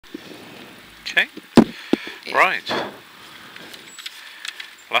Okay. Yeah. Right.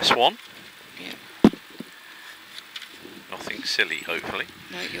 Last one. Yeah. Nothing silly, hopefully.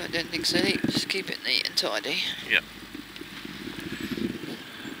 No, you won't do anything silly. Just keep it neat and tidy. Yep.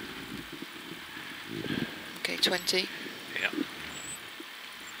 Okay, 20. Yeah.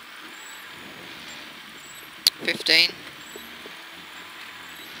 15.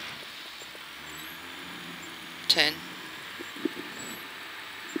 10.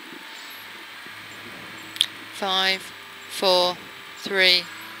 5, 4, 3,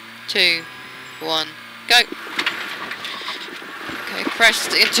 2, 1, go. Okay, crest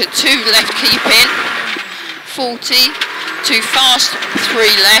into 2 left, keep in. 40, 2 fast, 3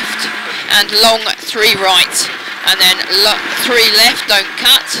 left, and long 3 right. And then 3 left, don't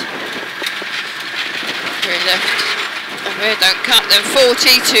cut. 3 left, over here, don't cut. Then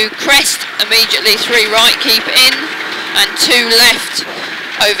 40 to crest, immediately 3 right, keep in. And 2 left,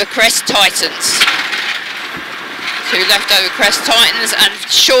 over crest, tightens. 2 left over crest, tightens, and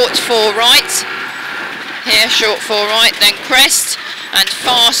short 4 right. Here, short 4 right, then crest, and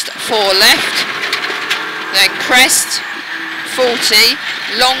fast 4 left. Then crest, 40,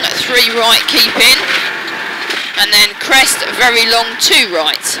 long 3 right, keep in. And then crest, very long 2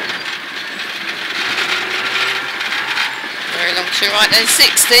 right. Very long 2 right, then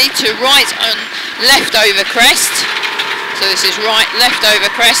 60 to right on left over crest. So this is right, left over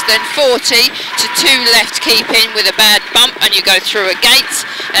crest, then 40 to 2 left, keep in with a bad bump, and you go through a gate,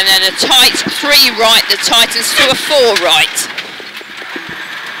 and then a tight 3 right that tightens to a 4 right.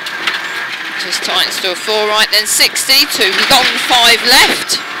 Just tightens to a 4 right, then 60 to long 5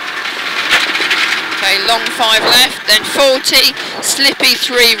 left. Okay, long 5 left, then 40, slippy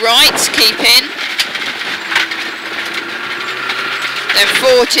 3 right, keep in. Then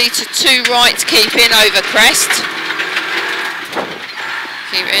 40 to 2 right, keep in over crest.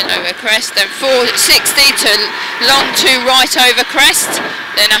 Keep it in over crest, then 60 to long 2 right over crest,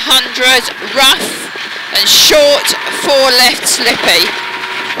 then 100 rough and short 4 left slippy,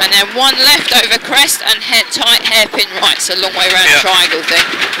 and then 1 left over crest and tight hairpin right. It's a long way round triangle thing.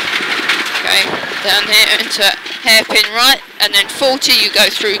 Okay, down here into hairpin right, and then 40 you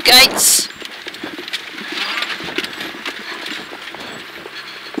go through gates.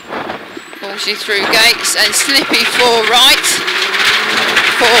 40 through gates and slippy 4 right.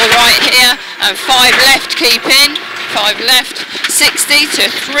 4 right here and 5 left, keep in, 5 left, 60 to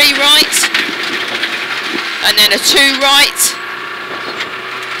 3 right, and then a 2 right,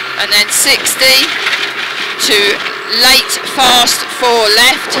 and then 60 to late fast 4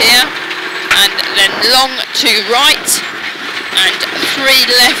 left here, and then long 2 right, and 3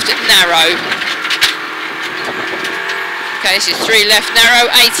 left narrow. Okay, this is 3 left narrow,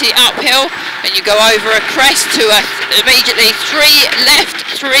 80 uphill, and you go over a crest to immediately 3 left,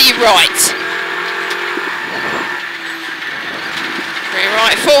 3 right. 3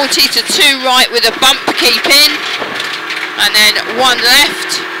 right, 40 to 2 right with a bump, keep in, and then 1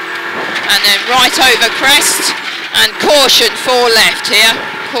 left, and then right over crest, and caution 4 left here,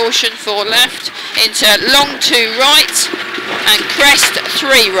 caution 4 left, into long 2 right, and crest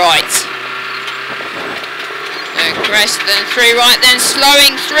 3 right. Crest, then 3 right, then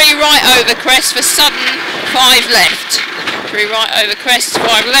slowing 3 right over crest for sudden 5 left. 3 right over crest,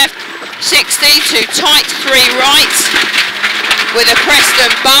 5 left, 60 to tight 3 right with a crest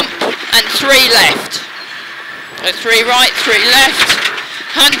and bump and 3 left. So 3 right, 3 left,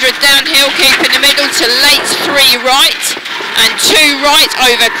 100 downhill, keep in the middle to late 3 right and 2 right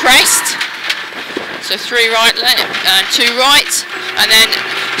over crest. So 3 right and 2 right, and then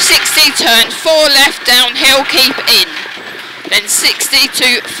 60 turn 4 left downhill, keep in. Then 60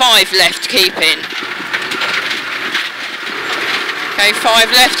 to 5 left, keep in. Okay,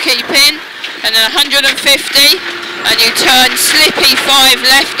 5 left, keep in, and then 150, and you turn slippy 5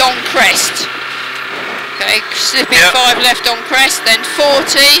 left on crest. Okay, slippy 5 left on crest, then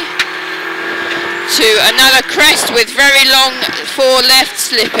 40 to another crest with very long 4 left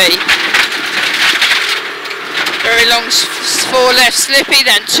slippy. Very long 4 left slippy,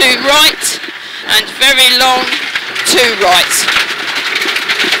 then 2 right, and very long 2 right.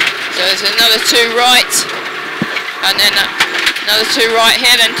 So there's another 2 right, and then another 2 right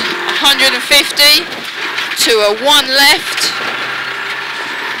here, then 150 to a 1 left,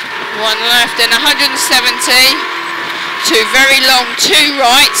 1 left, then 170 to very long 2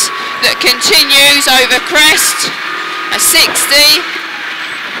 right that continues over crest, a 60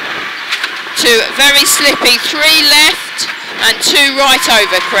 to very slippy 3 left and 2 right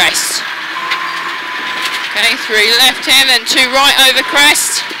over crest. Okay, 3 left here, then 2 right over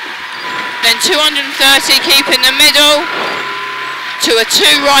crest, then 230, keep in the middle, to a 2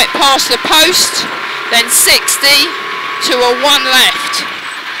 right past the post, then 60 to a 1 left.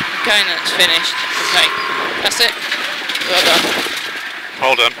 Okay, that's finished. Okay, that's it. Well done.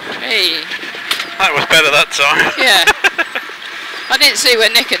 Well done. Hey. That was better that time. Yeah. I didn't see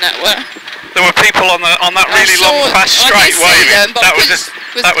where Nick and that were. There were people on that really long fast straight waving.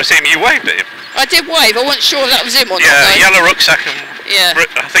 That was him. You waved at him. I did wave. I wasn't sure that was him or not. Yeah, yellow rucksack and yeah.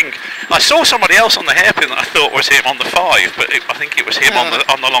 I think I saw somebody else on the hairpin that I thought was him on the 5, but I think it was him on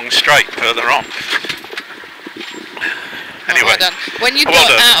the long straight further on. Anyway, well done. When you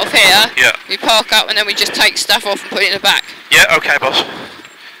got out of here, yeah, you park up and then we just take stuff off and put it in the back. Yeah, okay, boss.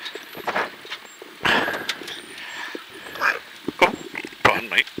 Oh, pardon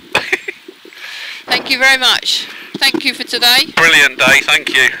me. Thank you very much. Thank you for today. Brilliant day, thank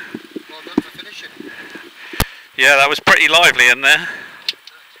you. Well done for finishing. Yeah, that was pretty lively in there.